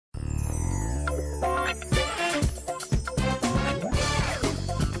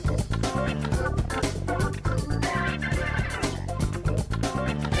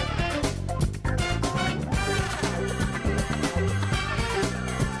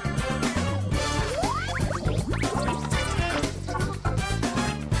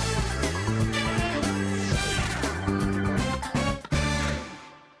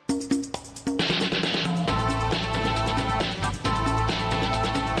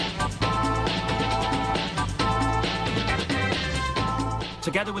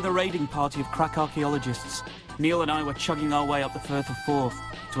Together with a raiding party of crack archaeologists, Neil and I were chugging our way up the Firth of Forth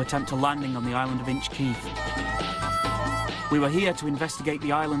to attempt a landing on the island of Inchkeith. We were here to investigate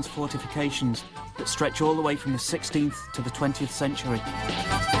the island's fortifications that stretch all the way from the 16th to the 20th century.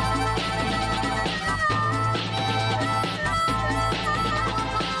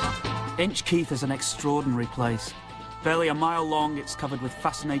 Inchkeith is an extraordinary place. Barely a mile long, it's covered with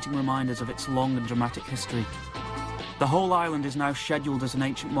fascinating reminders of its long and dramatic history. The whole island is now scheduled as an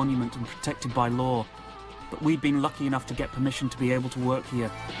ancient monument and protected by law, but we'd been lucky enough to get permission to be able to work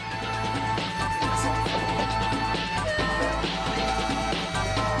here.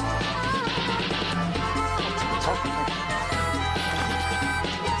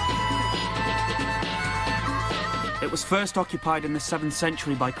 It was first occupied in the 7th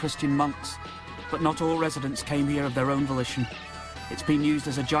century by Christian monks, but not all residents came here of their own volition. It's been used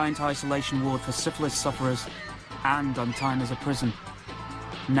as a giant isolation ward for syphilis sufferers and on time as a prison.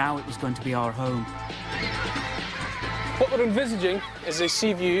 Now it was going to be our home. What we're envisaging is a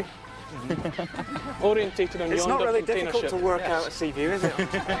sea view orientated on yonder container ship. It's not really difficult to work out a sea view, is it?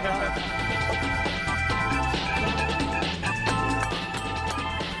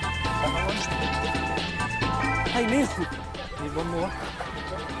 Hey, Neil. Need one more.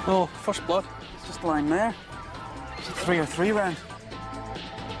 Oh, first blood. It's just lying there. It's a 303 round.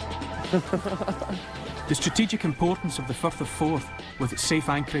 The strategic importance of the Firth of Forth, with its safe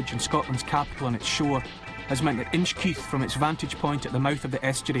anchorage and Scotland's capital on its shore, has meant that Inchkeith, from its vantage point at the mouth of the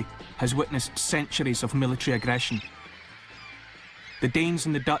estuary, has witnessed centuries of military aggression. The Danes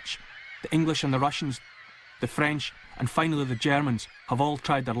and the Dutch, the English and the Russians, the French, and finally the Germans have all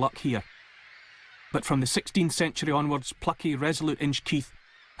tried their luck here. But from the 16th century onwards, plucky, resolute Inchkeith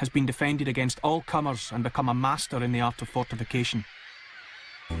has been defended against all comers and become a master in the art of fortification.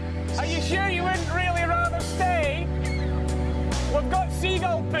 Are you sure you wouldn't really rather stay? We've got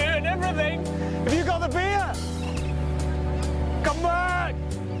seagull poo and everything. Have you got the beer? Come back!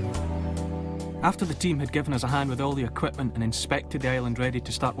 After the team had given us a hand with all the equipment and inspected the island ready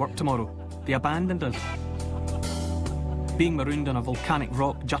to start work tomorrow, they abandoned us. Being marooned on a volcanic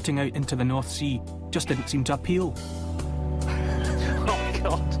rock jutting out into the North Sea just didn't seem to appeal. Oh,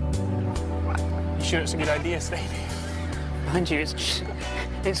 God. You sure it's a good idea, Stevie? Mind you,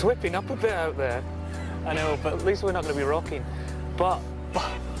 it's whipping up a bit out there. I know, but at least we're not going to be rocking. But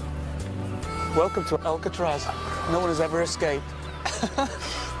welcome to Alcatraz. No one has ever escaped.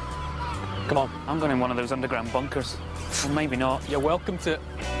 Come on. I'm going in one of those underground bunkers. Well, maybe not. You're welcome to...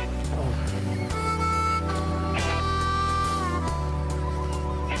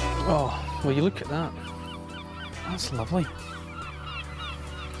 Oh, well, you look at that. That's lovely.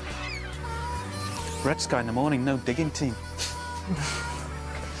 Red sky in the morning, no digging team.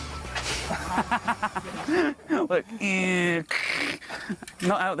 Look,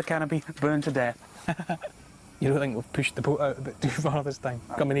 not out the canopy, burned to death. You don't think we've pushed the boat out a bit too far this time,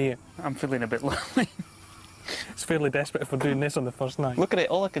 coming here? I'm feeling a bit lonely. It's fairly desperate if we're doing this on the first night. Look at it,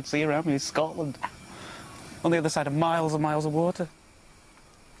 all I can see around me is Scotland. On the other side of miles and miles of water.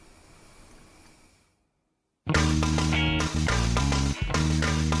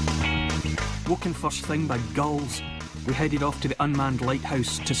 Woken first thing by gulls, we headed off to the unmanned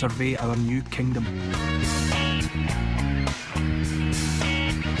lighthouse to survey our new kingdom.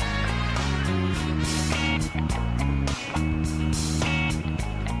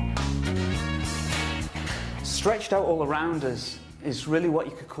 Stretched out all around us is really what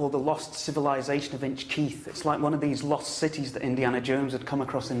you could call the lost civilization of Inchkeith. It's like one of these lost cities that Indiana Jones had come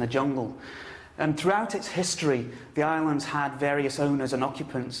across in the jungle. And throughout its history, the island's had various owners and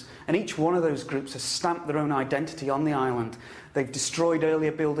occupants, and each one of those groups has stamped their own identity on the island. They've destroyed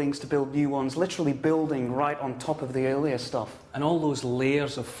earlier buildings to build new ones, literally building right on top of the earlier stuff. And all those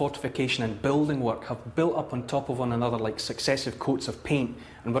layers of fortification and building work have built up on top of one another like successive coats of paint,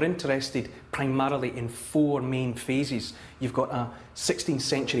 and we're interested primarily in 4 main phases. You've got a 16th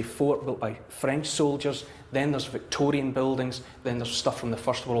century fort built by French soldiers, then there's Victorian buildings, then there's stuff from the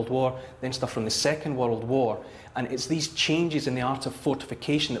First World War, then stuff from the Second World War, and it's these changes in the art of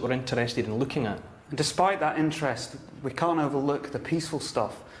fortification that we're interested in looking at. And despite that interest, we can't overlook the peaceful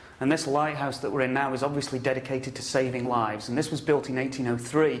stuff. And this lighthouse that we're in now is obviously dedicated to saving lives, and this was built in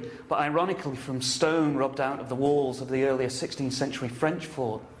 1803, but ironically from stone rubbed out of the walls of the earlier 16th century French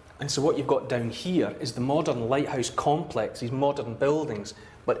fort. And so what you've got down here is the modern lighthouse complex, these modern buildings,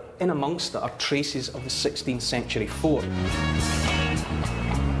 but in amongst it are traces of the 16th century fort.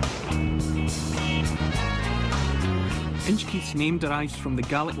 Inchkeith's name derives from the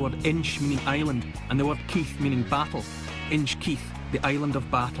Gaelic word inch meaning island and the word keith meaning battle. Inchkeith, the island of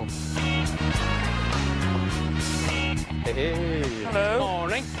battle. Hey. Hello.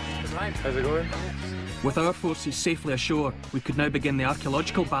 Morning. How's it going? With our forces safely ashore, we could now begin the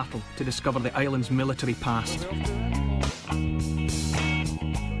archaeological battle to discover the island's military past.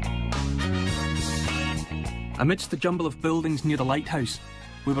 Amidst the jumble of buildings near the lighthouse,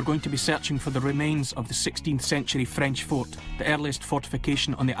 we were going to be searching for the remains of the 16th century French fort, the earliest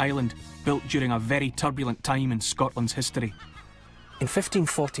fortification on the island, built during a very turbulent time in Scotland's history. In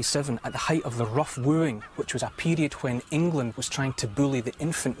 1547, at the height of the rough wooing, which was a period when England was trying to bully the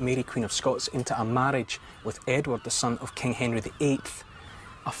infant Mary Queen of Scots into a marriage with Edward, the son of King Henry VIII,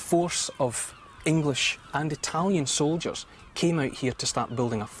 a force of English and Italian soldiers came out here to start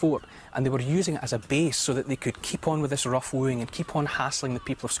building a fort, and they were using it as a base so that they could keep on with this rough wooing and keep on hassling the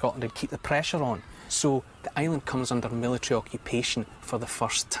people of Scotland and keep the pressure on. So the island comes under military occupation for the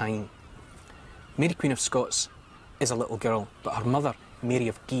first time. Mary Queen of Scots is a little girl, but her mother, Mary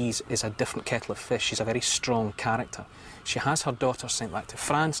of Guise, is a different kettle of fish. She's a very strong character. She has her daughter sent back to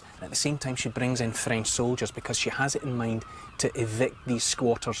France, and at the same time she brings in French soldiers because she has it in mind to evict these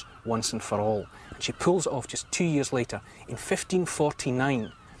squatters once and for all. And she pulls it off just 2 years later. In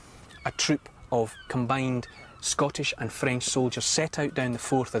 1549, a troop of combined Scottish and French soldiers set out down the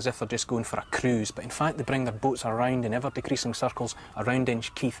Forth as if they're just going for a cruise, but in fact they bring their boats around in ever-decreasing circles around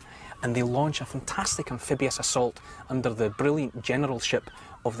Inchkeith, and they launch a fantastic amphibious assault under the brilliant generalship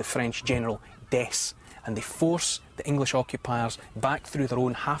of the French general Dess, and they force the English occupiers back through their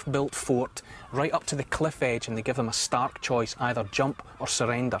own half-built fort right up to the cliff edge, and they give them a stark choice, either jump or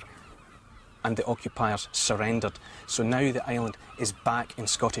surrender. And the occupiers surrendered. So now the island is back in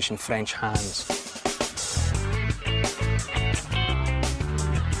Scottish and French hands.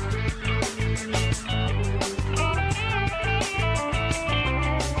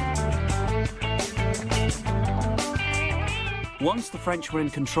 Once the French were in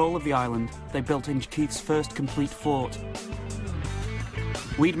control of the island, they built Inchkeith's first complete fort.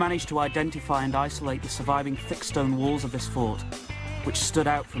 We'd managed to identify and isolate the surviving thick stone walls of this fort, which stood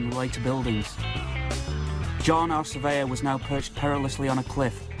out from the later buildings. John, our surveyor, was now perched perilously on a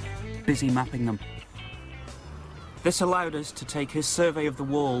cliff, busy mapping them. This allowed us to take his survey of the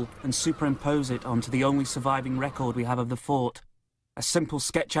wall and superimpose it onto the only surviving record we have of the fort, a simple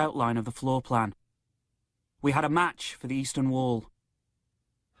sketch outline of the floor plan. We had a match for the eastern wall.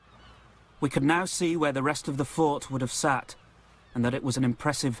 We could now see where the rest of the fort would have sat, and that it was an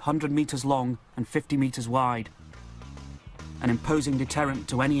impressive 100 metres long and 50 metres wide. An imposing deterrent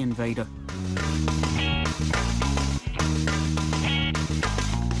to any invader.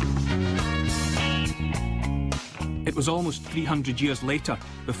 It was almost 300 years later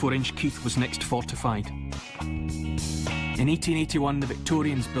before Inchkeith was next fortified. In 1881, the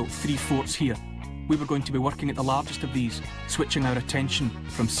Victorians built 3 forts here. We were going to be working at the largest of these, switching our attention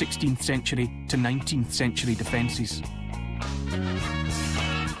from 16th century to 19th century defences.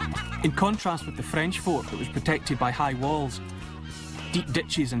 In contrast with the French fort that was protected by high walls, deep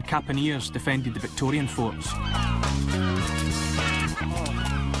ditches and caponiers defended the Victorian forts.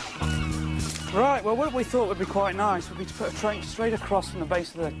 Right, well, what we thought would be quite nice would be to put a trench straight across from the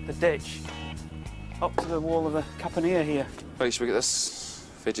base of the ditch up to the wall of the caponier here. Right, should we get this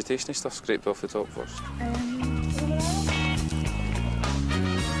vegetation stuff scraped off the top first?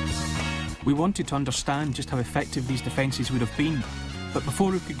 We wanted to understand just how effective these defences would have been, but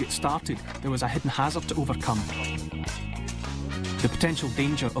before we could get started, there was a hidden hazard to overcome. The potential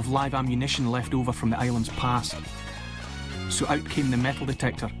danger of live ammunition left over from the island's past. So out came the metal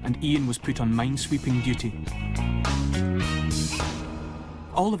detector, and Ian was put on minesweeping duty.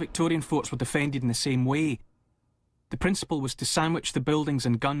 All the Victorian forts were defended in the same way. The principle was to sandwich the buildings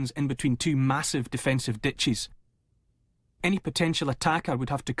and guns in between 2 massive defensive ditches. Any potential attacker would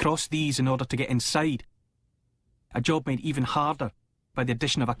have to cross these in order to get inside, a job made even harder by the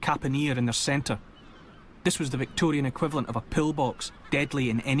addition of a caponier in their centre. This was the Victorian equivalent of a pillbox, deadly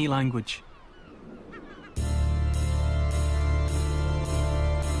in any language.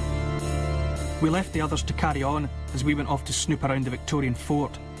 We left the others to carry on as we went off to snoop around the Victorian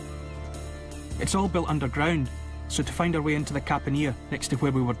fort. It's all built underground, so to find our way into the caponier next to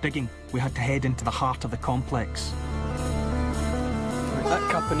where we were digging, we had to head into the heart of the complex. That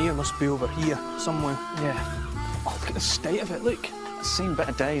caponier must be over here, somewhere. Yeah. Oh, look at the state of it, look. It's seen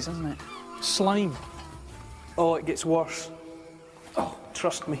better days, hasn't it? Slime. Oh, it gets worse. Oh,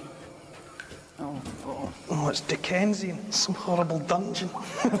 trust me. Oh, God. Oh, it's Dickensian. Some horrible dungeon.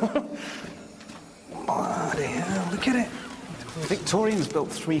 Bloody hell, look at it. The Victorians built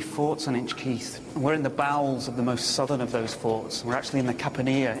 3 forts on Inchkeith. We're in the bowels of the most southern of those forts. We're actually in the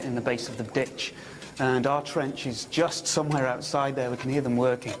caponier in the base of the ditch. And our trench is just somewhere outside there. We can hear them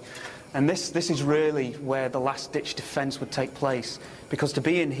working. And this is really where the last ditch defence would take place, because to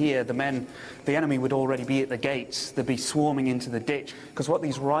be in here, the enemy would already be at the gates. They'd be swarming into the ditch, because what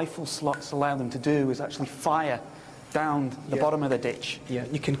these rifle slots allow them to do is actually fire down the bottom of the ditch. Yeah,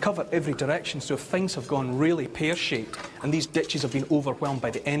 you can cover every direction, so if things have gone really pear-shaped and these ditches have been overwhelmed by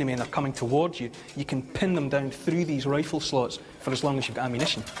the enemy and they're coming towards you, you can pin them down through these rifle slots for as long as you've got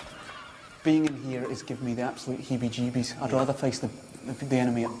ammunition. Being in here is giving me the absolute heebie-jeebies. I'd rather face the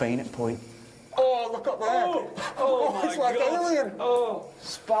enemy at bayonet point. Oh, look up there! Oh, it's like alien! Oh,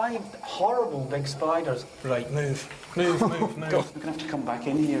 horrible big spiders. Right, move. Move. We're going to have to come back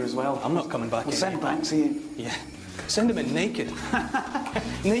in here as well. I'm not coming back in. We'll send Banksy in. Yeah. Send him in naked.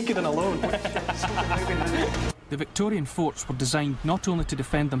 Naked and alone. The Victorian forts were designed not only to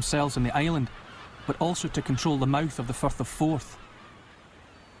defend themselves on the island, but also to control the mouth of the Firth of Forth.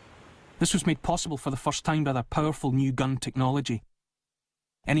 This was made possible for the first time by their powerful new gun technology.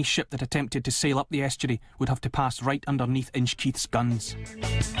 Any ship that attempted to sail up the estuary would have to pass right underneath Inchkeith's guns.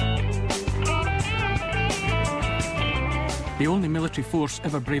 The only military force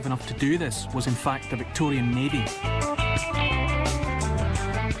ever brave enough to do this was in fact the Victorian Navy.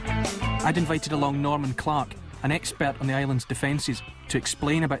 I'd invited along Norman Clark, an expert on the island's defences, to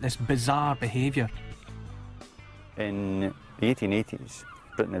explain about this bizarre behaviour. In the 1880s,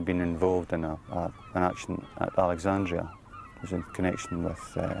 Britain had been involved in an action at Alexandria. It was in connection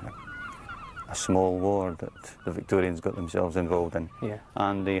with a small war that the Victorians got themselves involved in. Yeah.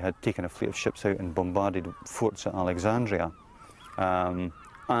 And they had taken a fleet of ships out and bombarded forts at Alexandria. And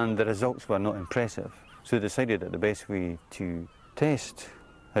the results were not impressive. So they decided that the best way to test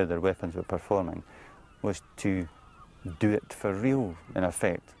how their weapons were performing was to do it for real, in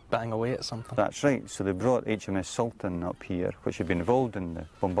effect. Bang away at something. That's right. So they brought HMS Sultan up here, which had been involved in the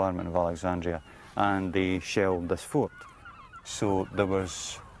bombardment of Alexandria, and they shelled this fort. So there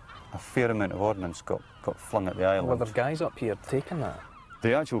was a fair amount of ordnance got flung at the island. Were there guys up here taking that?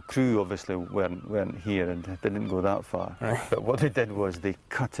 The actual crew obviously weren't here and they didn't go that far. Right. But what they did was they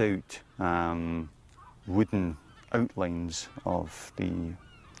cut out wooden outlines of the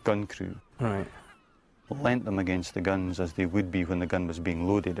gun crew. Right. Leant them against the guns as they would be when the gun was being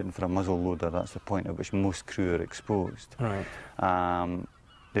loaded, and for a muzzle loader that's the point at which most crew are exposed. Right.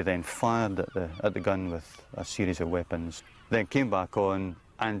 They then fired at the gun with a series of weapons, then came back on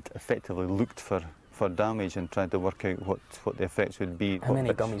and effectively looked for damage and tried to work out what the effects would be. How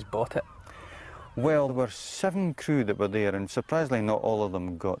many gummies bought it? Well, there were 7 crew that were there, and surprisingly not all of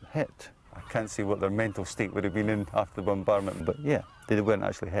them got hit. I can't see what their mental state would have been in after the bombardment, but yeah, they weren't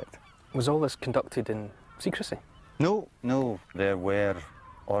actually hit. Was all this conducted in secrecy? No. There were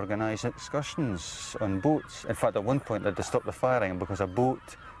organised excursions on boats. In fact, at one point they had to stop the firing because a boat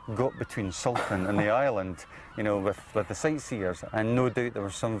got between Sultan and the island, you know, with the sightseers, and no doubt there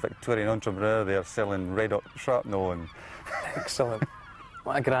was some Victorian entrepreneur there selling red-hot shrapnel and... Excellent.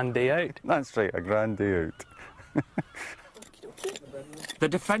 What a grand day out. That's right, a grand day out. The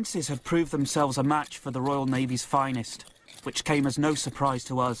defences had proved themselves a match for the Royal Navy's finest, which came as no surprise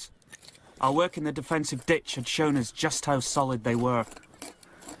to us. Our work in the defensive ditch had shown us just how solid they were.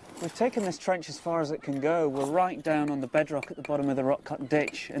 We've taken this trench as far as it can go. We're right down on the bedrock at the bottom of the rock-cut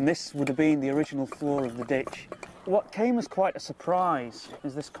ditch, and this would have been the original floor of the ditch. What came as quite a surprise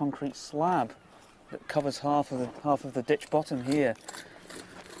is this concrete slab that covers half of the ditch bottom here.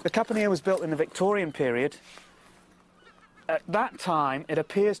 The caponniere was built in the Victorian period. At that time, it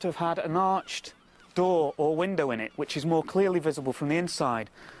appears to have had an arched door or window in it, which is more clearly visible from the inside.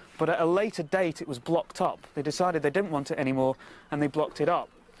 But at a later date, it was blocked up. They decided they didn't want it anymore, and they blocked it up.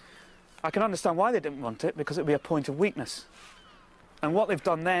 I can understand why they didn't want it, because it would be a point of weakness. And what they've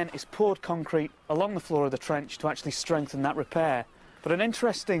done then is poured concrete along the floor of the trench to actually strengthen that repair. But an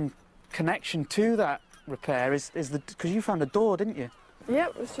interesting connection to that repair is because you found a door, didn't you? Yeah,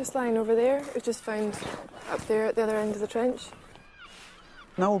 it was just lying over there. It was just found up there at the other end of the trench.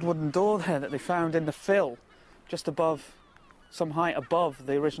 An old wooden door there that they found in the fill, just above, some height above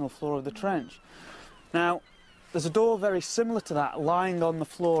the original floor of the trench. Now, there's a door very similar to that lying on the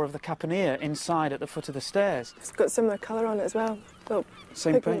floor of the caponniere inside at the foot of the stairs. It's got similar colour on it as well.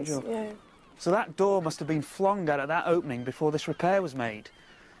 Same paint job? Yeah. So that door must have been flung out at that opening before this repair was made.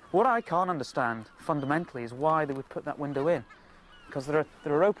 What I can't understand, fundamentally, is why they would put that window in. Because there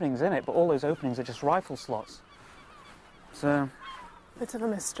are openings in it, but all those openings are just rifle slots. So... Bit of a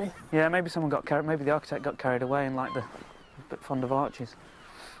mystery. Yeah, maybe someone got carried, maybe the architect got carried away and a bit fond of arches.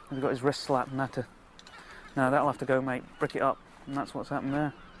 He got his wrist slapped and had to... No, that'll have to go, mate. Brick it up, and that's what's happened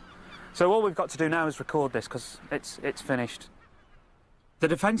there. So all we've got to do now is record this, because it's finished. The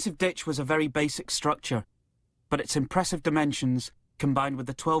defensive ditch was a very basic structure, but its impressive dimensions combined with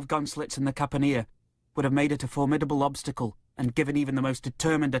the 12 gun slits in the Caponier, would have made it a formidable obstacle and given even the most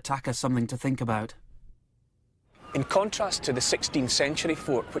determined attacker something to think about. In contrast to the 16th century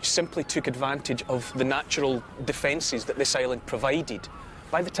fort, which simply took advantage of the natural defences that this island provided,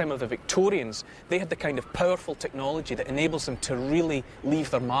 by the time of the Victorians, they had the kind of powerful technology that enables them to really leave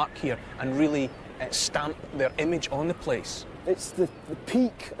their mark here and really stamp their image on the place. It's the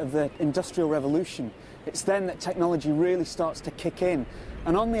peak of the Industrial Revolution. It's then that technology really starts to kick in.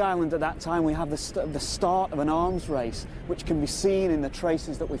 And on the island at that time, we have the start of an arms race, which can be seen in the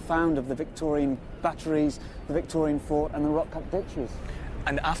traces that we found of the Victorian batteries, the Victorian fort, and the rock-cut ditches.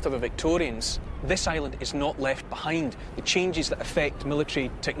 And after the Victorians, this island is not left behind. The changes that affect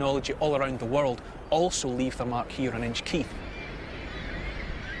military technology all around the world also leave their mark here on Inchkeith.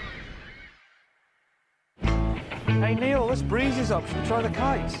 Hey Neil, this breeze is up. Should we try the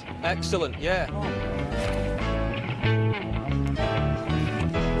kites? Excellent, yeah.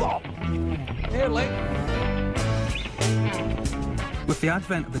 Nearly. With the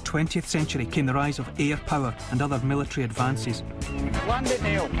advent of the 20th century came the rise of air power and other military advances, Land it,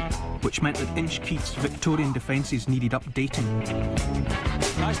 Neil. which meant that Inchkeith's Victorian defences needed updating.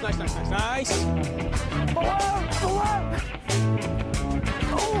 Nice, nice, nice, nice, nice. Below!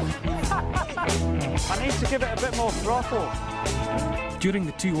 I need to give it a bit more throttle. During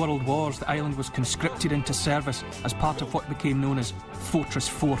the two world wars, the island was conscripted into service as part of what became known as Fortress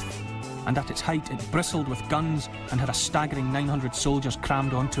Forth, and at its height it bristled with guns and had a staggering 900 soldiers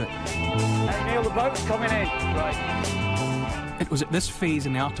crammed onto it. Hey Neil, the boat's coming in. Right. It was at this phase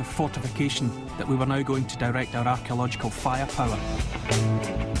in the art of fortification that we were now going to direct our archaeological firepower.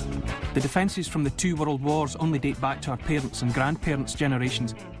 The defences from the two world wars only date back to our parents' and grandparents'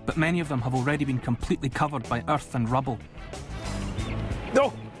 generations, but many of them have already been completely covered by earth and rubble.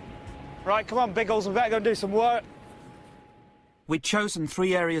 No! Right, come on, Biggles, we better go and do some work. We'd chosen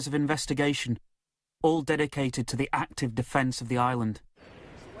 3 areas of investigation, all dedicated to the active defence of the island.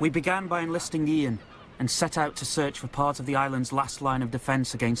 We began by enlisting Ian and set out to search for part of the island's last line of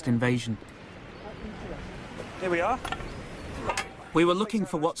defence against invasion. Here we are. We were looking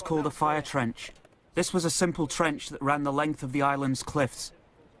for what's called a fire trench. This was a simple trench that ran the length of the island's cliffs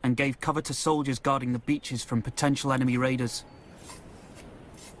and gave cover to soldiers guarding the beaches from potential enemy raiders.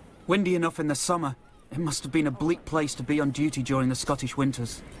 Windy enough in the summer, it must have been a bleak place to be on duty during the Scottish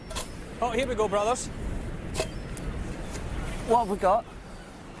winters. Oh, here we go, brothers. What have we got?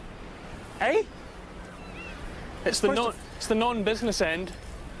 Hey? It's the non-business end.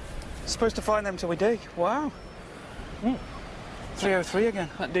 Supposed to find them till we dig. Wow. 303 again.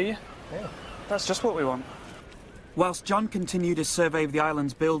 That do you? Yeah. That's just what we want. Whilst John continued his survey of the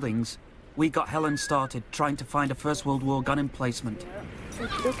island's buildings, we got Helen started trying to find a First World War gun emplacement.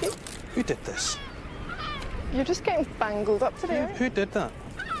 Okay. Who did this? You're just getting bangled up today, aren't you? Who did that?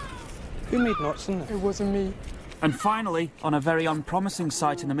 Who made knots in there? It wasn't me. And finally, on a very unpromising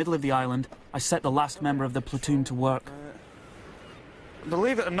site in the middle of the island, I set the last member of the platoon to work.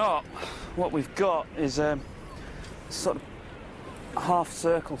 Believe it or not, what we've got is a sort of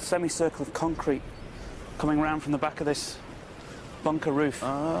half-circle, semicircle of concrete coming round from the back of this bunker roof.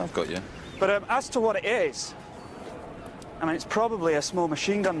 I've got you. But as to what it is, I mean, it's probably a small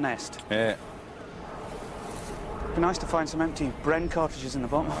machine gun nest. Yeah. It'd be nice to find some empty Bren cartridges in the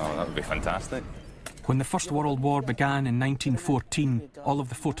bottom. Oh, that would be fantastic. When the First World War began in 1914, all of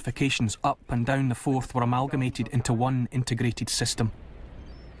the fortifications up and down the Forth were amalgamated into one integrated system.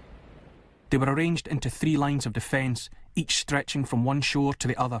 They were arranged into 3 lines of defence, each stretching from one shore to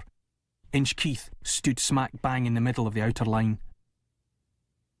the other. Inchkeith stood smack bang in the middle of the outer line.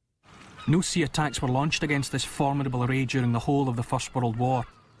 No sea attacks were launched against this formidable array during the whole of the First World War,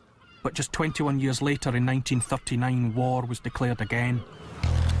 but just 21 years later, in 1939, war was declared again.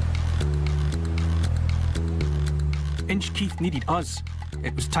 Inchkeith needed us.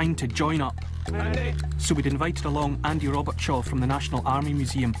 It was time to join up. Andy. So we'd invited along Andy Robertshaw from the National Army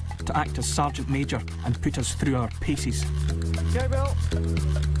Museum to act as Sergeant Major and put us through our paces. Go, Bill.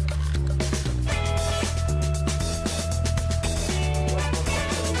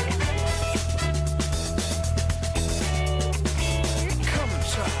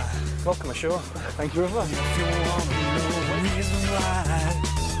 Welcome ashore. Thank you very much. If you want to know the reason why,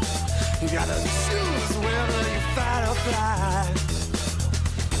 you gotta choose whether you fight or fly.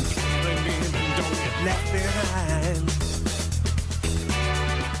 Believe in me, don't get left behind.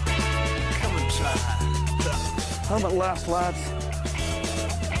 Come and try. Home at last, lads.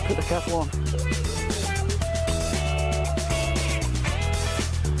 Put the kettle on.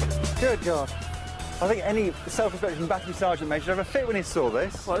 Good God. I think any self-respecting battery sergeant major should have a fit when he saw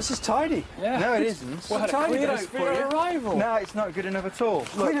this. Well, this is tidy. Yeah. No, it isn't. Well, It's tidy clear out for for your you. arrival. No, it's not good enough at all.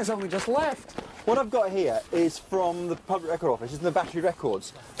 Look, Cleaner's only just left. what I've got here is from the Public Record Office, it's in the battery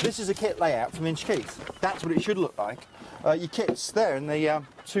records. This is a kit layout from Inchkeith. That's what it should look like. Your kit's there in the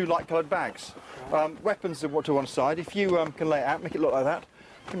 2 light-coloured bags. Weapons are to one side. If you can lay it out, make it look like that,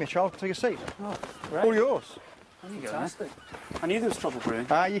 give me a child, take a seat. Oh, great. All yours. Fantastic. I knew there was trouble brewing.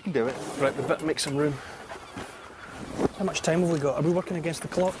 You can do it. Right, we better make some room. How much time have we got? Are we working against the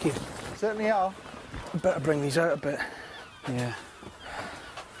clock here? Certainly are. We better bring these out a bit Yeah.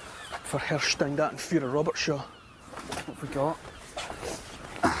 for Herstein that and Führer Robertshaw. What have we got?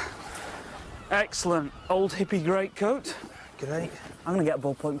 Excellent. Old hippie greatcoat. Great. I'm going to get a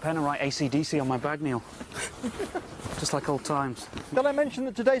ballpoint pen and write AC/DC on my bag, Neil. Just like old times. Did I mention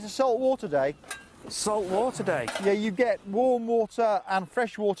that today's a salt water day? Salt water day. Yeah, you get warm water and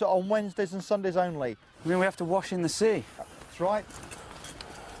fresh water on Wednesdays and Sundays only. I mean, we have to wash in the sea. That's right.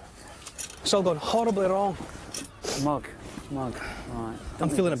 It's all gone horribly wrong. Mug. Right. I'm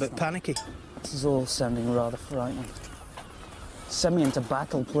feeling a bit panicky. This is all sounding rather frightening. Send me into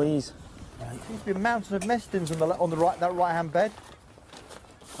battle, please. There seems to be a mountain of mess tins on the right-hand bed.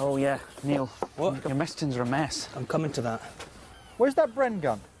 Oh, yeah, Neil. What? Your mess tins are a mess. I'm coming to that. Where's that Bren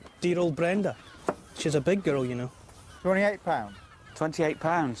gun? Dear old Brenda. She's a big girl, you know. £28.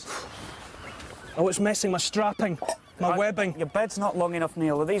 £28. Oh, it's messing my strapping, my webbing. Your bed's not long enough,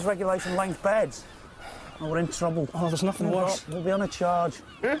 Neil. Are these regulation length beds? Oh, we're in trouble. Oh, there's nothing worse. We'll be on a charge.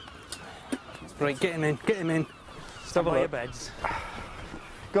 Right, get him in, get him in. Stand by your beds.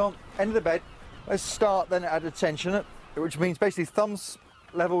 Go on, end of the bed. Let's start then at attention, which means basically thumbs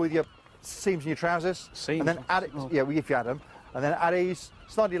level with your seams in your trousers. Seams? And then at it, yeah, if you add them. And then at ease,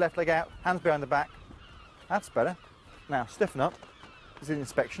 slide your left leg out, hands behind the back. That's better. Now, stiffen up. This is an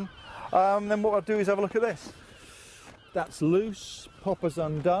inspection. Then what I'll do is have a look at this. That's loose, popper's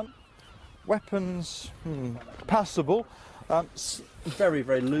undone. Weapons, passable. Very,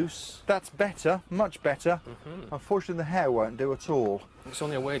 very loose. That's better, much better. Unfortunately, the hair won't do at all. It's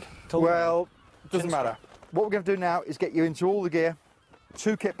only a wig. Well, doesn't matter. What we're going to do now is get you into all the gear.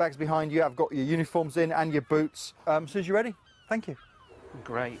 2 kit bags behind you. I've got your uniforms in and your boots. So as you're ready, thank you.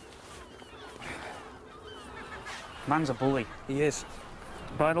 Great. Man's a bully. He is.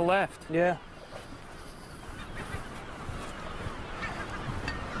 By the left. Yeah.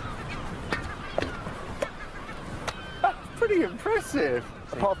 Pretty impressive.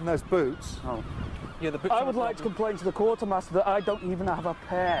 Apart from those boots. Oh. Yeah, the boots I would like to complain to the quartermaster that I don't even have a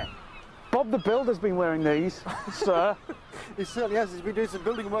pair. Bob the Builder's been wearing these, sir. He certainly has. He's been doing some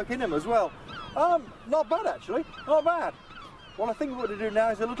building work in them as well. Not bad actually. Not bad. What I think we're going to do now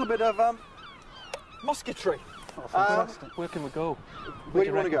is a little bit of musketry. Oh, fantastic. Where can we go? Where do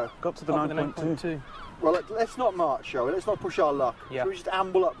you want to go? Go up to the Up to 9.2. Well, let's not march, shall we? Let's not push our luck. Yeah. Shall we just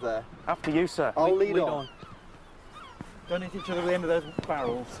amble up there? After you, sir. I'll lead Lead on. Don't hit each other with the end of those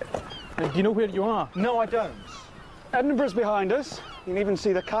barrels. Do you know where you are? No, I don't. Edinburgh's behind us. You can even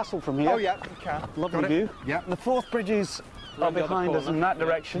see the castle from here. Oh, yeah, you can. Lovely Got it. view. Yeah. And the Forth bridges are Round the other behind us corner. in that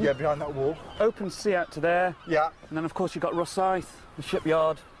direction. Yeah, behind that wall. Open sea out to there. Yeah. And then, of course, you've got Rosyth, the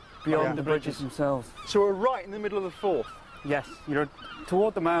shipyard, beyond yeah. the bridges themselves. So we're right in the middle of the Forth. Yes, you're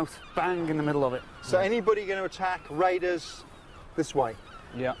toward the mouth, bang in the middle of it. So anybody going to attack raiders this way?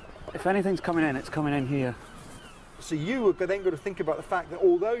 Yeah. If anything's coming in, it's coming in here. So you are then got to think about the fact that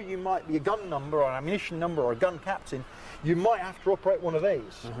although you might be a gun number or an ammunition number or a gun captain, you might have to operate one of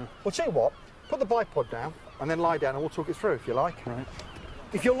these. Well, tell you what, put the bipod down and then lie down and we'll talk it through if you like. Right.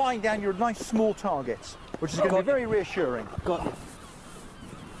 If you're lying down, you're a nice small target, which is going to be very reassuring. Got you.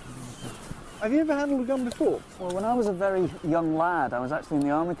 Have you ever handled a gun before? Well, when I was a very young lad, I was actually in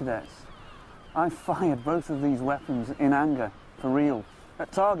the Army Cadets. I fired both of these weapons in anger, for real.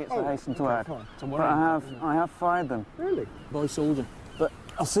 At targets, I hasten to add. Fine. But I have fired them. Really? Boy soldier. But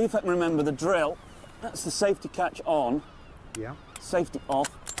I'll see if I can remember the drill. That's the safety catch on, Yeah. safety off,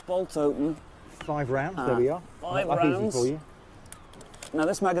 bolt open. 5 rounds, there we are. 5 That's rounds. easy for you. Now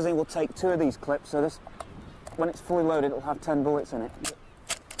this magazine will take 2 of these clips, so this, when it's fully loaded, it'll have 10 bullets in it.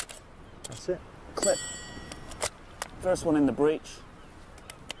 That's it. Clip. First one in the breech.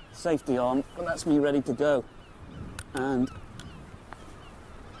 Safety on, and that's me ready to go. And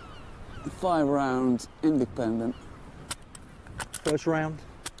 5 rounds independent. First round.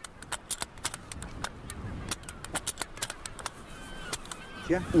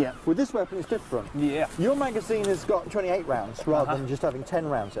 Yeah? Yeah. With this weapon, it's different. Yeah. Your magazine has got 28 rounds rather than just having 10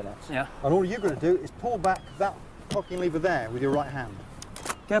 rounds in it. Yeah. And all you're going to do is pull back that cocking lever there with your right hand.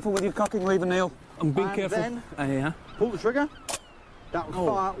 Careful with your cocking lever, Neil. I'm being And careful. then- Yeah. Pull the trigger. That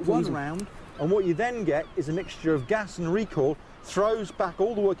will fire one easy. round and what you then get is a mixture of gas and recoil, throws back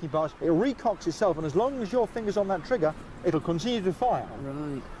all the working parts, it recocks itself, and as long as your finger's on that trigger, it'll continue to fire.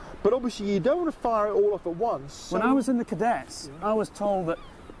 Right. But obviously you don't want to fire it all off at once. When I was in the cadets, I was told that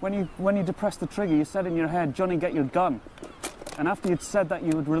when you depress the trigger, you said in your head, "Johnny, get your gun." And after you'd said that,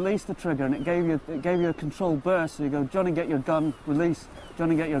 you would release the trigger, and it gave you a controlled burst. So you go, "Johnny, get your gun, release.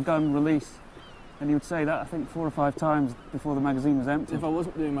 Johnny, get your gun, release." And you would say that, I think, 4 or 5 times before the magazine was empty. If I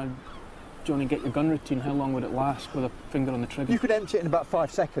wasn't doing my Johnny, get your gun routine, how long would it last with a finger on the trigger? You could empty it in about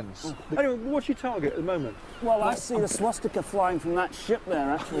 5 seconds. Anyway, what's your target at the moment? Well, I see the swastika flying from that ship there,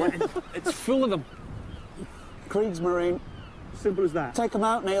 actually. It's full of them. Kriegsmarine. Simple as that. Take them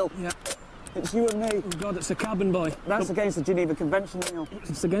out, Neil. Yeah. It's you and me. Oh God, it's the cabin boy. That's against the Geneva Convention, Neil.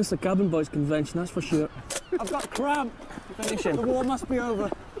 It's against the cabin boys convention, that's for sure. I've got cramp. Finish him. The war must be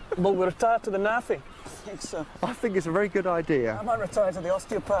over. Well, we're retired to the naffy. I think so. I think it's a very good idea. I might retire to the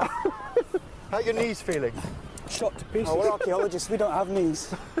osteopath. How are your knees feeling? Shot to pieces. Oh, we're archaeologists, we don't have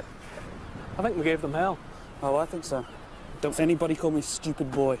knees. I think we gave them hell. Oh, I think so. Don't anybody call me stupid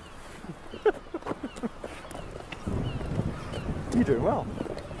boy. You're doing well.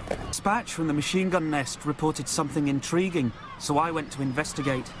 Dispatch from the machine gun nest reported something intriguing, so I went to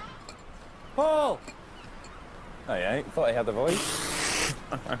investigate. Paul! Aye, thought I had a voice.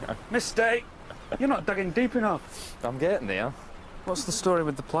 Mistake! You're not digging deep enough. I'm getting there. What's the story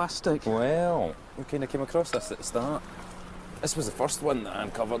with the plastic? Well, we kind of came across this at the start. This was the first one that I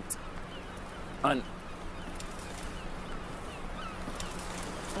uncovered. And...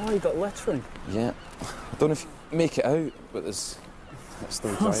 Oh, you got lettering? yeah. I don't know if you make it out, but it's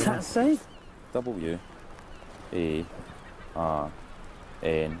still dry. What's that say? W-A-R-N-I-N-G.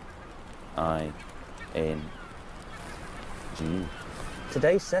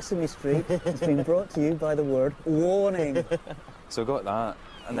 Today's Sesame Street has been brought to you by the word warning. So I got that,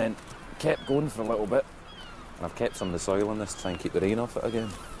 and then kept going for a little bit. And I've kept some of the soil on this to try and keep the rain off it again.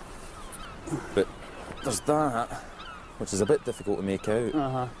 But there's that, which is a bit difficult to make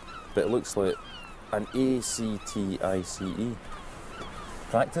out. But it looks like an A-C-T-I-C-E.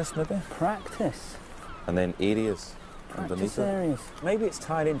 Practice, maybe? Practice? And then areas underneath Practice it. areas. Maybe it's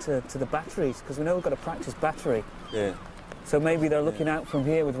tied into the batteries, because we know we've got a practice battery. Yeah. So maybe they're looking out from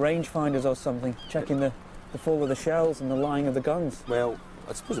here with rangefinders or something, checking the fall of the shells and the lying of the guns. Well,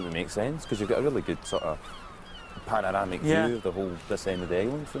 I suppose it would make sense, because you've got a really good sort of panoramic view of the whole, this end of the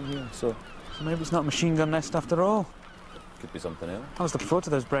island from here, so maybe it's not a machine gun nest after all. could be something else. I was looking forward to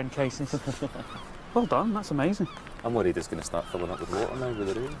those Bren cases. Well done, that's amazing. I'm worried it's going to start filling up with water now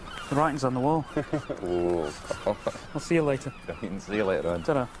with the rain. The writing's on the wall. Oh. I'll see you later. See you later on.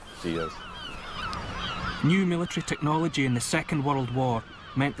 Ta-da. Cheers. New military technology in the Second World War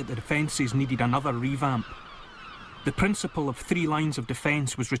meant that the defences needed another revamp. The principle of 3 lines of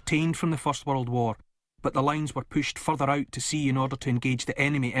defence was retained from the First World War, but the lines were pushed further out to sea in order to engage the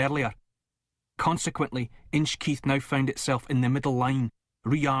enemy earlier. Consequently, Inchkeith now found itself in the middle line,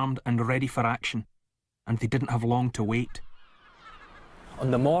 rearmed and ready for action, and they didn't have long to wait. On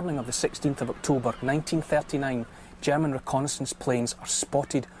the morning of the 16th of October 1939, German reconnaissance planes are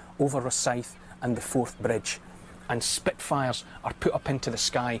spotted over Rosyth and the Forth Bridge, and Spitfires are put up into the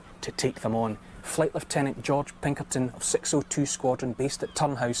sky to take them on. Flight Lieutenant George Pinkerton of 602 Squadron, based at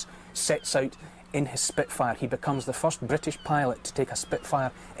Turnhouse, sets out in his Spitfire. He becomes the first British pilot to take a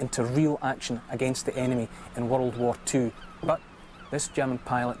Spitfire into real action against the enemy in World War II. But this German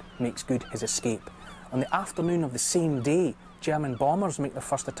pilot makes good his escape. On the afternoon of the same day, German bombers make their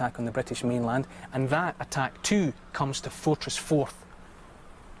first attack on the British mainland, and that attack too comes to Fortress Forth.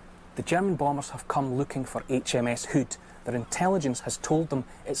 The German bombers have come looking for HMS Hood. Their intelligence has told them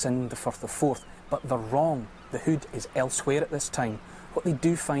it's in the Firth of Forth, but they're wrong. The Hood is elsewhere at this time. What they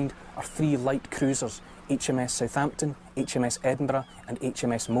do find are 3 light cruisers, HMS Southampton, HMS Edinburgh and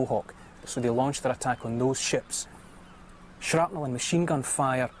HMS Mohawk. So they launch their attack on those ships. Shrapnel and machine gun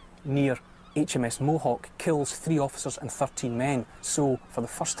fire near HMS Mohawk kills 3 officers and 13 men. So for the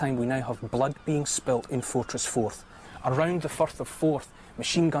first time we now have blood being spilt in Fortress Forth. Around the Firth of Forth,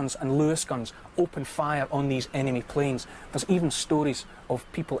 machine guns and Lewis guns open fire on these enemy planes. There's even stories of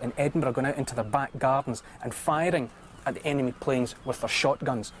people in Edinburgh going out into their back gardens and firing at the enemy planes with their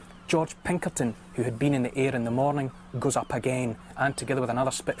shotguns. George Pinkerton, who had been in the air in the morning, goes up again, and together with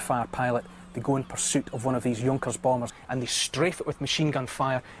another Spitfire pilot, they go in pursuit of one of these Junkers bombers, and they strafe it with machine gun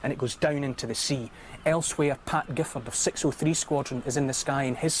fire, and it goes down into the sea. Elsewhere, Pat Gifford of 603 Squadron is in the sky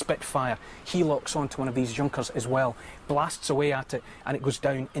in his Spitfire. He locks onto one of these Junkers as well, blasts away at it, and it goes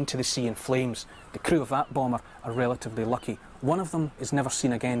down into the sea in flames. The crew of that bomber are relatively lucky. One of them is never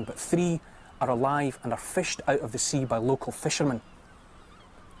seen again, but 3 are alive and are fished out of the sea by local fishermen.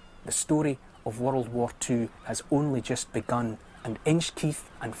 The story of World War II has only just begun, and Inchkeith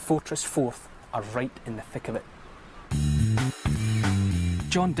and Fortress Forth are right in the thick of it.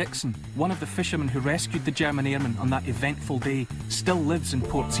 John Dixon, one of the fishermen who rescued the German airmen on that eventful day, still lives in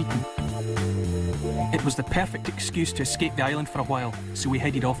Port Seton. It was the perfect excuse to escape the island for a while, so we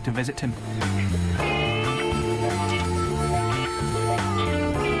headed off to visit him.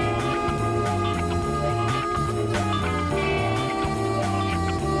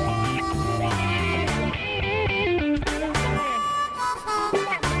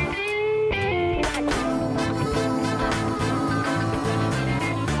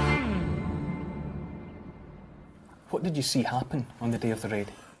 What did you see happen on the day of the raid?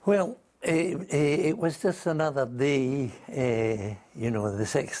 Well, it was just another day, you know, the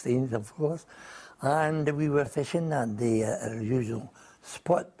 16th, of course, and we were fishing that day at our usual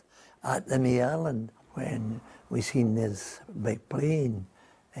spot at the May Island when we seen this big plane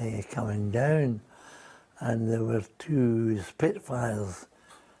coming down, and there were 2 Spitfires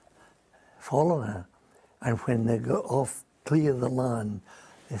following her, and when they got off clear of the land,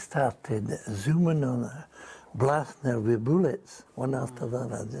 they started zooming on her, blasting her with bullets, one after the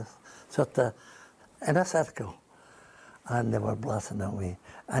other, just sort of in a circle, and they were blasting away.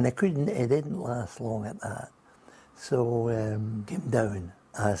 And it didn't last long at that. So came down.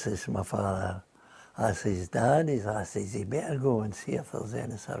 I says to my father, I says, Dad, I says, you better go and see if there's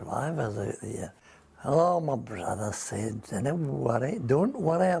any survivors out there. Oh, my brother said, don't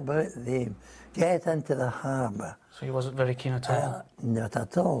worry about them. Get into the harbour. So he wasn't very keen at all? Not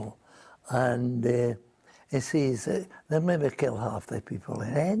at all. And he says, they'll maybe kill half the people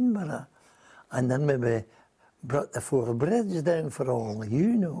in Edinburgh, and then maybe brought the Forth Bridge down for all you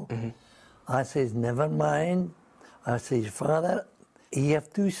know. I says, never mind. I says, Father, you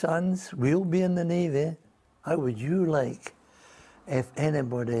have 2 sons, we'll be in the Navy. How would you like if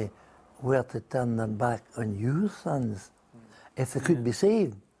anybody were to turn their back on your sons, if they could be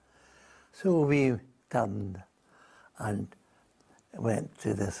saved? So we turned and went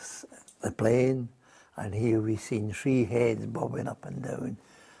to the plane, and here we seen 3 heads bobbing up and down,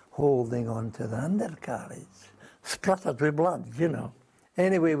 holding on to the undercarriage, splattered with blood, you know.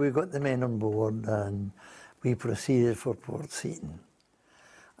 Anyway, we got the men on board and we proceeded for Port Seton.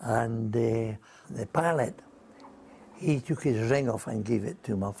 And the pilot, he took his ring off and gave it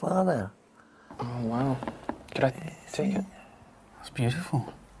to my father. Oh, wow. Could I take it? That's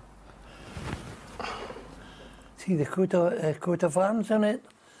beautiful. See the coat of arms on it?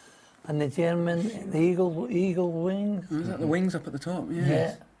 And the German, the eagle wings. Is that the wings up at the top? Yes.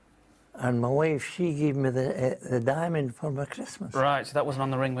 Yeah. And my wife, she gave me the diamond for my Christmas. Right, so that wasn't on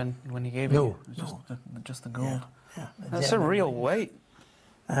the ring when you gave no, it? No, just the gold. Yeah, yeah, That's German a real weight.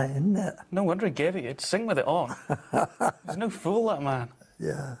 Isn't it? No wonder he gave it you. To sing with it on. He's no fool, that man.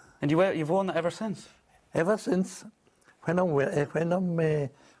 Yeah. And you've worn that ever since? Ever since. When I'm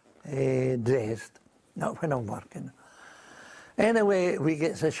dressed, not when I'm working. Anyway, we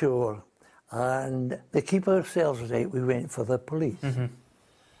get ashore, and to keep ourselves right, we went for the police.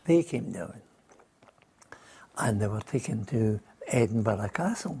 They came down, and they were taken to Edinburgh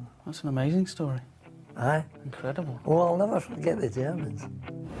Castle. That's an amazing story. Aye. Incredible. Well, I'll never forget the Germans.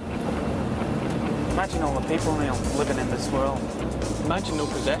 Imagine all the people, Neil, living in this world. Imagine no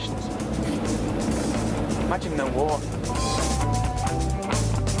possessions. Imagine no war.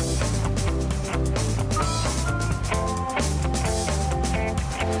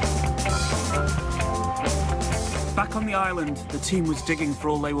 Back on the island, the team was digging for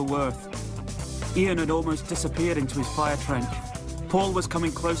all they were worth. Ian had almost disappeared into his fire trench. Paul was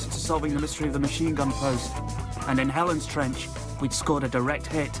coming closer to solving the mystery of the machine gun post. And in Helen's trench, we'd scored a direct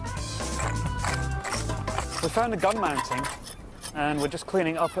hit. We found a gun mounting, and we're just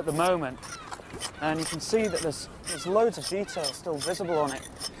cleaning it up at the moment. And you can see that there's loads of detail still visible on it.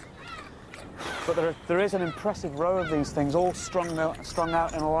 But there is an impressive row of these things all strung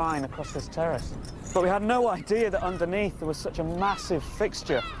out in a line across this terrace. But we had no idea that underneath there was such a massive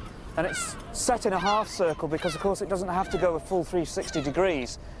fixture. And it's set in a half circle because, of course, it doesn't have to go a full 360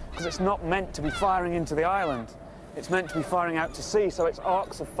 degrees because it's not meant to be firing into the island. It's meant to be firing out to sea, so its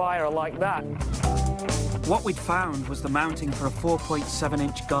arcs of fire are like that. What we'd found was the mounting for a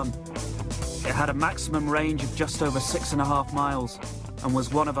 4.7-inch gun. It had a maximum range of just over 6.5 miles and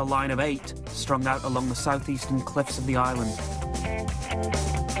was one of a line of 8 strung out along the southeastern cliffs of the island.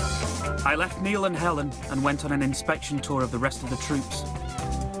 I left Neil and Helen and went on an inspection tour of the rest of the troops.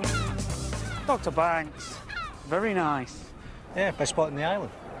 Dr. Banks, very nice. Yeah, by spotting the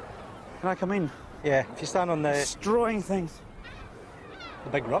island. Can I come in? Yeah, if you stand on the... Destroying things. The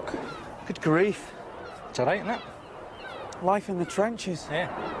big rock. Good grief. It's all right, isn't it? Life in the trenches. Yeah.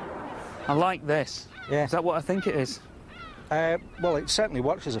 I like this. Yeah. Is that what I think it is? Well, it certainly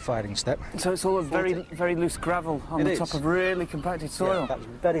works as a firing step. So it's all a very loose gravel on the top of really compacted soil. Yeah, that's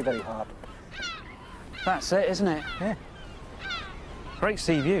very, very hard. That's it, isn't it? Yeah. Great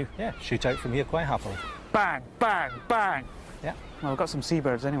sea view. Yeah, shoot out from here quite happily. Bang, bang, bang. Yeah. Well, we've got some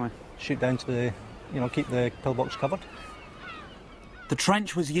seabirds anyway. Shoot down to the, you know, keep the pillbox covered. The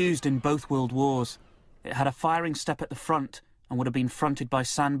trench was used in both World Wars. It had a firing step at the front and would have been fronted by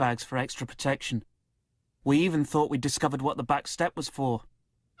sandbags for extra protection. We even thought we'd discovered what the back step was for.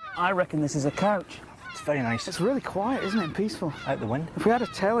 I reckon this is a couch. It's very nice. It's really quiet, isn't it, and peaceful? Out the wind. If we had a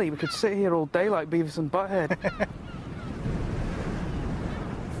telly, we could sit here all day like Beavis and Butthead.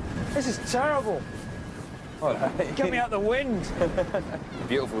 This is terrible. All right. Get me out the wind.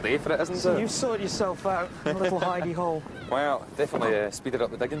 Beautiful day for it, isn't So it? you've sorted yourself out in a little hidey hole. Well, definitely speeded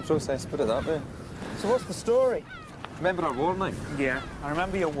up the digging process, put it that way. So what's the story? Remember our warning? Yeah, I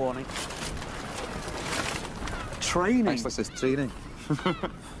remember your warning. Training. Actually, it says training.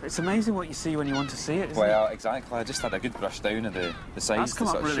 It's amazing what you see when you want to see it, isn't Well, it? exactly. I just had a good brush down of the sides. That's come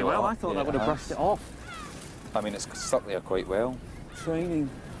up really well. I thought that would have brushed it off. I mean, it's stuck there quite well. Training.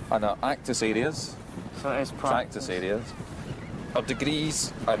 And actus areas. So it is Practice areas. Or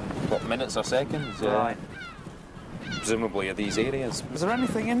degrees and what, minutes or seconds? Yeah. Right. Presumably are these areas. Is there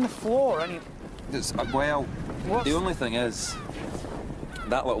anything in the floor? Well, the only thing is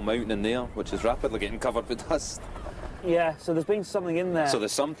that little mountain in there, which is rapidly getting covered with dust. Yeah, so there's been something in there. So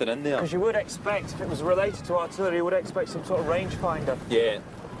there's something in there. Because you would expect, if it was related to artillery, you would expect some sort of rangefinder. Yeah.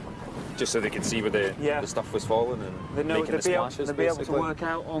 Just so they could see where the stuff was falling and making the splashes, they'd be able to work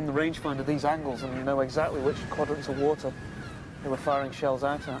out on the rangefinder these angles and know exactly which quadrants of water they were firing shells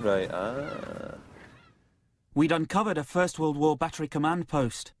out at. Right, We'd uncovered a First World War battery command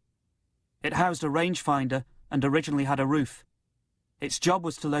post. It housed a rangefinder and originally had a roof. Its job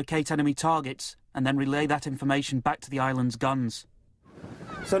was to locate enemy targets and then relay that information back to the island's guns.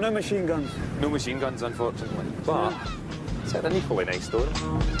 So no machine guns? No machine guns, unfortunately. But it's an equally nice story.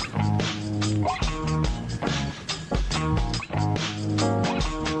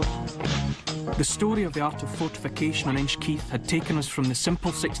 The story of the art of fortification on Inchkeith had taken us from the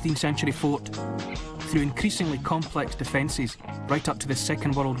simple 16th century fort through increasingly complex defences right up to the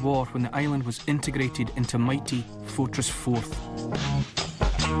Second World War, when the island was integrated into mighty Fortress Forth.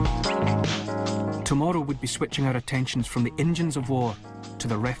 Tomorrow we'd be switching our attentions from the engines of war to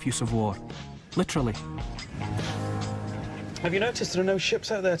the refuse of war. Literally. Have you noticed there are no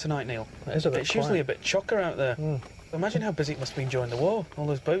ships out there tonight, Neil? It is a bit It's quiet. usually a bit chocker out there. Imagine how busy it must have been during the war. All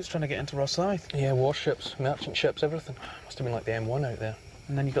those boats trying to get into Rosyth. Yeah, warships, merchant ships, everything. Must have been like the M1 out there.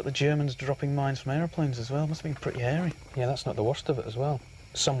 And then you've got the Germans dropping mines from aeroplanes as well. Must have been pretty hairy. Yeah, that's not the worst of it as well.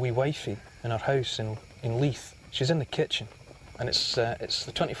 Some wee wifey in her house in Leith. She's in the kitchen, and it's the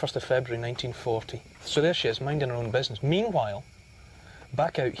 21st of February 1940. So there she is, minding her own business. Meanwhile,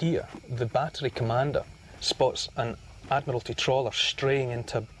 back out here, the battery commander spots an Admiralty trawler straying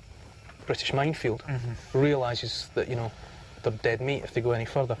into British minefield, realises that, you know, they're dead meat if they go any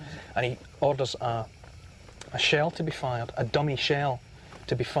further, and he orders a shell to be fired, a dummy shell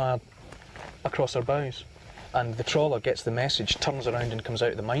to be fired across their bows. And the trawler gets the message, turns around and comes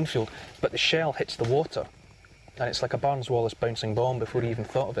out of the minefield, but the shell hits the water, and it's like a Barnes Wallis bouncing bomb before he even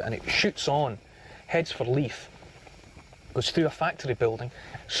thought of it, and it shoots on, heads for Leith, goes through a factory building,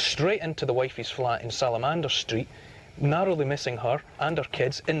 straight into the wifey's flat in Salamander Street, narrowly missing her and her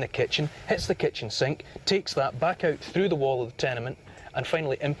kids in the kitchen, hits the kitchen sink, takes that back out through the wall of the tenement, and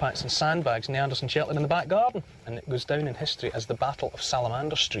finally impacts in sandbags in the Anderson shelter in the back garden. And it goes down in history as the Battle of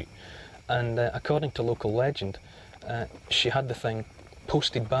Salamander Street. And according to local legend, she had the thing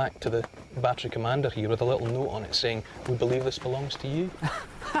posted back to the battery commander here with a little note on it saying, "We believe this belongs to you."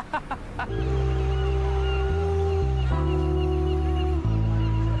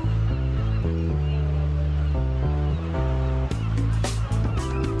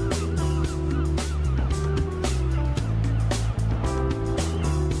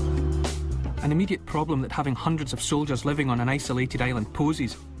 An immediate problem that having hundreds of soldiers living on an isolated island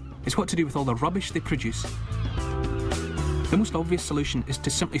poses is what to do with all the rubbish they produce. The most obvious solution is to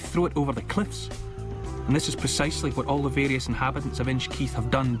simply throw it over the cliffs, and this is precisely what all the various inhabitants of Inchkeith have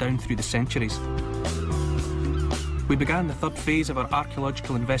done down through the centuries. We began the third phase of our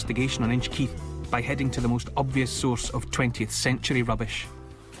archaeological investigation on Inchkeith by heading to the most obvious source of 20th century rubbish.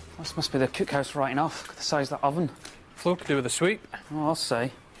 This must be the cookhouse right enough. Look at the size of that oven. Floor to do with a sweep. Oh, I'll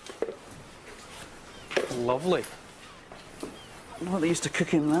say. Lovely. I don't know what they used to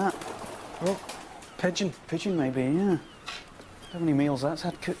cook in that. Oh, pigeon. Pigeon, maybe, yeah. How many meals that's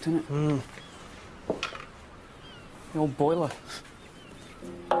had cooked in it? The old boiler.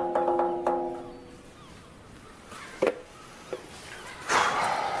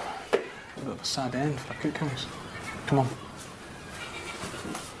 a sad end for a cookhouse. Come on.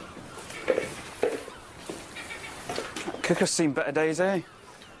 Cooker's seen better days, eh?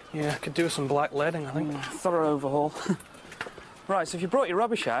 Yeah, could do with some black leading, I think. Thorough overhaul. Right, so if you brought your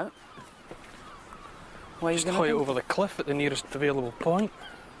rubbish out, where are you Just going hoy it to over the cliff at the nearest available point.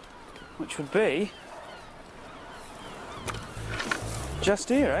 Which would be just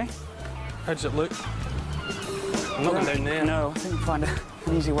here, eh? How does it look? I'm not going down there. No, I think we'll find an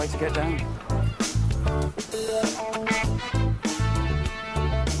easy way to get down.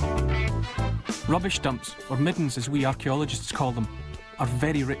 Rubbish dumps, or middens as we archaeologists call them, are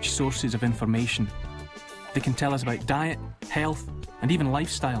very rich sources of information. They can tell us about diet, health, and even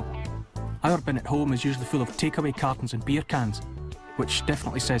lifestyle. Our bin at home is usually full of takeaway cartons and beer cans, which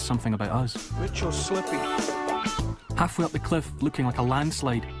definitely says something about us. Rich or slippy? Halfway up the cliff, looking like a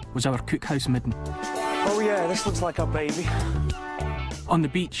landslide, was our cookhouse midden. Oh yeah, this looks like our baby. On the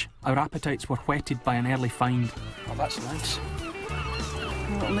beach, our appetites were whetted by an early find. Oh, that's nice.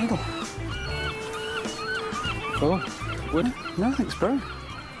 A little needle. Oh, wood? No, I think it's brown.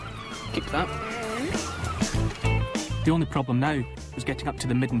 Keep that. The only problem now was getting up to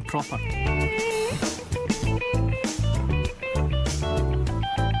the midden proper.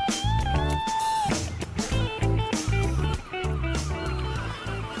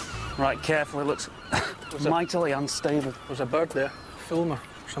 Right, careful, it looks mightily unstable. There's a bird there, fulmer,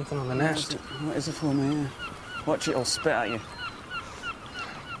 something on the nest. What is a fulmer here? Watch it, it'll spit at you.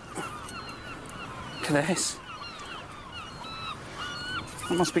 Look at this.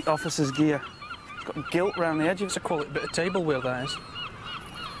 That must be officer's gear. It's got gilt round the edge. It's a quality bit of tableware, that is.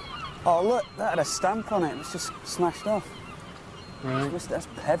 Oh look, that had a stamp on it. It's just smashed off. Right. That's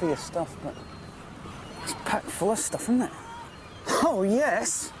heavier stuff, but it's packed full of stuff, isn't it? Oh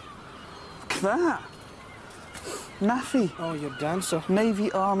yes. Look at that. Naffy. Oh, your dancer.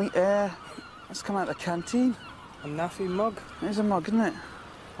 Navy, Army, Air. That's come out of the canteen. A naffy mug. It is a mug, isn't it?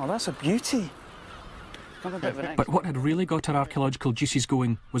 Oh, that's a beauty. Got a bit of an But what had really got our archaeological juices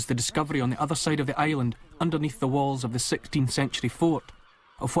going was the discovery on the other side of the island, underneath the walls of the 16th century fort,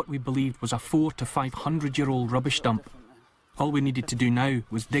 of what we believed was a 400 to 500-year-old rubbish dump. All we needed to do now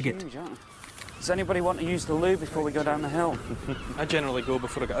was dig it. Huge, aren't they? Does anybody want to use the loo before we go down the hill? I generally go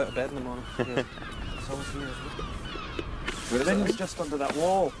before I get out of bed in the morning. Yeah. It's always here as well. Then it's just under that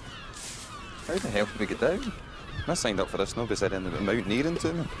wall. How the hell did we get down? I signed up for this, nobody said anything about mountaineering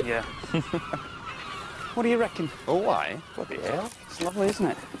to me. Yeah. What do you reckon? Oh, why? Bloody hell. It's lovely, isn't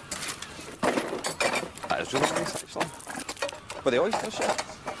it? That is really nice, actually. But the oyster shells?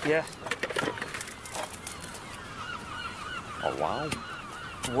 Yeah. Oh, wow.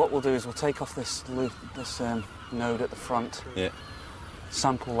 What we'll do is we'll take off this node at the front, Yeah.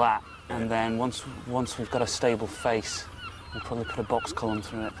 sample that, and then once we've got a stable face, we'll probably put a box column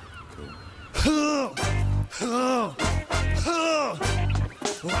through it.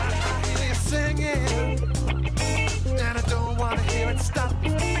 Why I hear you singing, and I don't want to hear it stop. I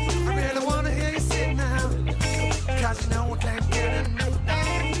really want to hear you sing now, 'cause you know I can't get enough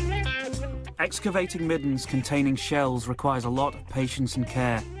now. Excavating middens containing shells requires a lot of patience and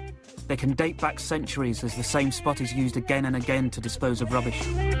care. They can date back centuries as the same spot is used again and again to dispose of rubbish.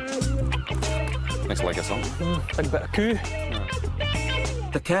 Looks like a song. Big bit of coo.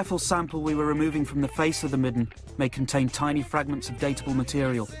 The careful sample we were removing from the face of the midden may contain tiny fragments of datable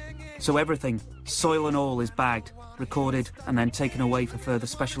material, so everything, soil and all, is bagged, recorded and then taken away for further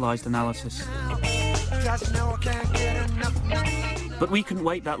specialised analysis. But we couldn't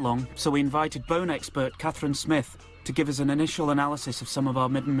wait that long, so we invited bone expert Catherine Smith to give us an initial analysis of some of our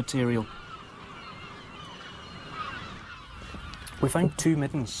midden material. We found 2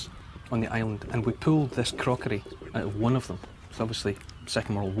 middens on the island, and we pulled this crockery out of one of them. It's obviously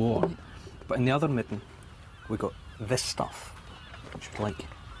Second World War. But in the other midden, we got this stuff, which I'd like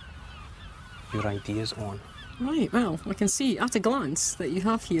your ideas on. Right, well, I can see at a glance that you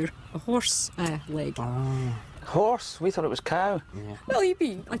have here a horse leg. Horse? We thought it was cow. Yeah. Well,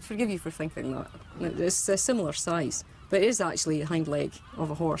 I'd forgive you for thinking that. It's a similar size, but it is actually a hind leg of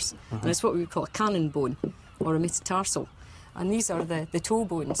a horse. And it's what we would call a cannon bone, or a metatarsal. And these are the toe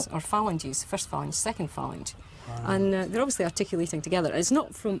bones, or phalanges, first phalange, second phalange. And they're obviously articulating together. It's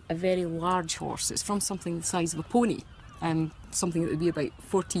not from a very large horse, it's from something the size of a pony. Something that would be about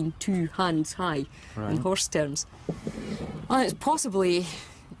 14.2 hands high in horse terms. And it's possibly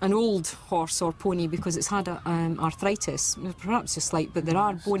an old horse or pony because it's had arthritis, perhaps just slight, but there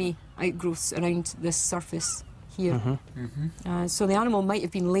are bony outgrowths around this surface here. So the animal might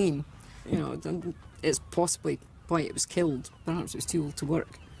have been lame. You know, it's possibly why it was killed. Perhaps it was too old to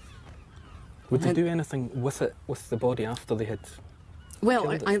work. Would they do anything with it, with the body, after they had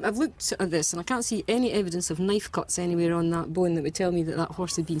Well, I've looked at this and I can't see any evidence of knife cuts anywhere on that bone that would tell me that that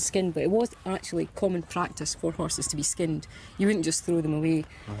horse had been skinned, but it was actually common practice for horses to be skinned. You wouldn't just throw them away.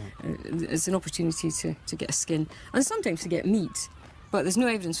 It's an opportunity to get a skin, and sometimes to get meat, but there's no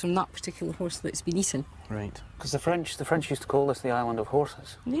evidence from that particular horse that it's been eaten. Right. Because the French used to call this the island of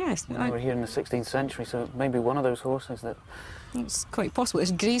horses. Yes. When they were here in the 16th century, so maybe one of those horses that... It's quite possible.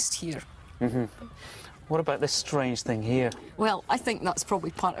 It's grazed here. What about this strange thing here? Well, I think that's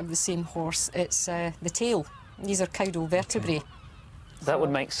probably part of the same horse. It's the tail. These are caudal vertebrae. That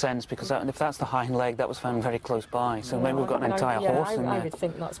would make sense, because if that's the hind leg, that was found very close by, so maybe we've got an entire horse in there. I would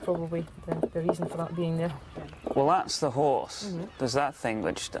think that's probably the reason for that being there. Well, that's the horse. There's that thing,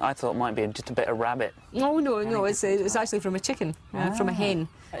 which I thought might be just a bit of rabbit. No, it's actually from a chicken, from a hen.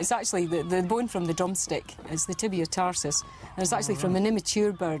 It's actually the bone from the drumstick. It's the tibia tarsus, and it's actually from an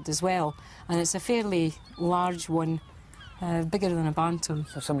immature bird as well, and it's a fairly large one, bigger than a bantam.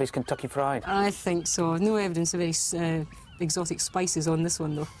 So somebody's Kentucky Fried? I think so. No evidence of any exotic spices on this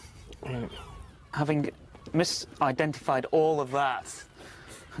one, though. Having misidentified all of that,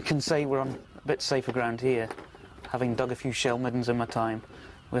 I can say we're on a bit safer ground here, having dug a few shell middens in my time.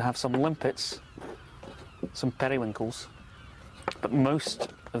 We have some limpets, some periwinkles, but most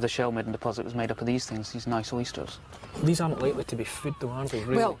of the shell midden deposit was made up of these things, these nice oysters. These aren't likely to be food, though, are they,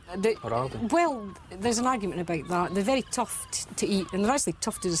 really? Well, or are they? Well, there's an argument about that. They're very tough to eat, and they're actually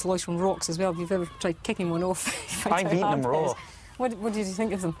tough to dislodge from rocks as well. If you've ever tried kicking one off, I've eaten them raw. What did you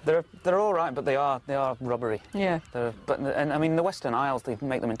think of them? They're all right, but they are rubbery. Yeah. And I mean, the Western Isles, they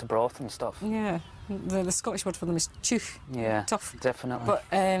make them into broth and stuff. Yeah. The Scottish word for them is chooch. Yeah. Tough. Definitely. But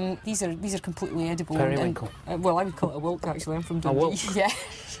these are completely edible. Periwinkle. Well, I would call it a whelk, actually. I'm from Dundee. A whelk. Yeah.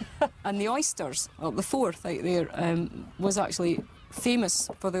 And the oysters, the fourth out there, was actually famous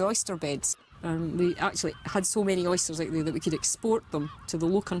for the oyster beds. We actually had so many oysters out there that we could export them to the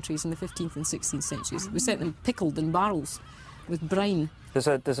Low Countries in the 15th and 16th centuries. We sent them pickled in barrels with brine. There's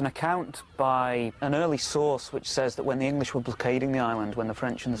an account by an early source which says that when the English were blockading the island, when the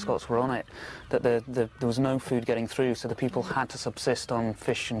French and the Scots were on it, that there was no food getting through, so the people had to subsist on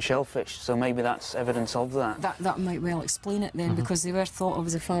fish and shellfish. So maybe that's evidence of that. That might well explain it then, because they were thought of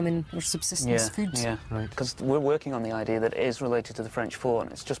as a famine or subsistence foods. Yeah, right. Because we're working on the idea that it is related to the French fort,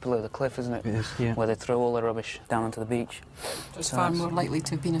 and it's just below the cliff, isn't it? It is, yeah. Where they throw all the rubbish down onto the beach. It's far more likely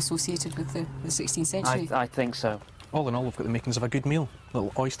to have been associated with the 16th century. I think so. All in all, we've got the makings of a good meal. A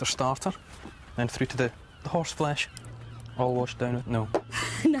little oyster starter, then through to the horse flesh. All washed down with... No.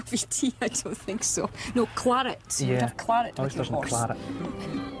 Navy tea, I don't think so. No, claret. Yeah. You'd have claret with your Oysters and horse. claret.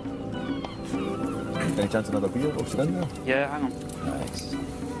 Any chance another beer whilst you're in there? Yeah, hang on. Nice.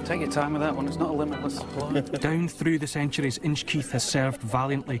 Take your time with that one, it's not a limitless supply. Down through the centuries, Inchkeith has served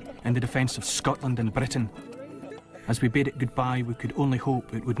valiantly in the defence of Scotland and Britain. As we bade it goodbye, we could only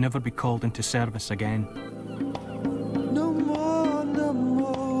hope it would never be called into service again. No more, no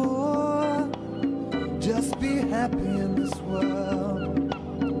more. Just be happy in this world.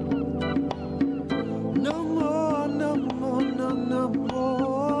 No more, no more, no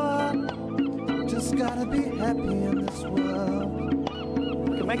more. Just gotta be happy in this world.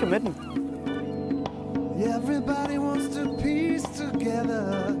 We can make a midden. Everybody wants to piece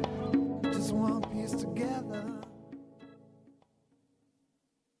together just one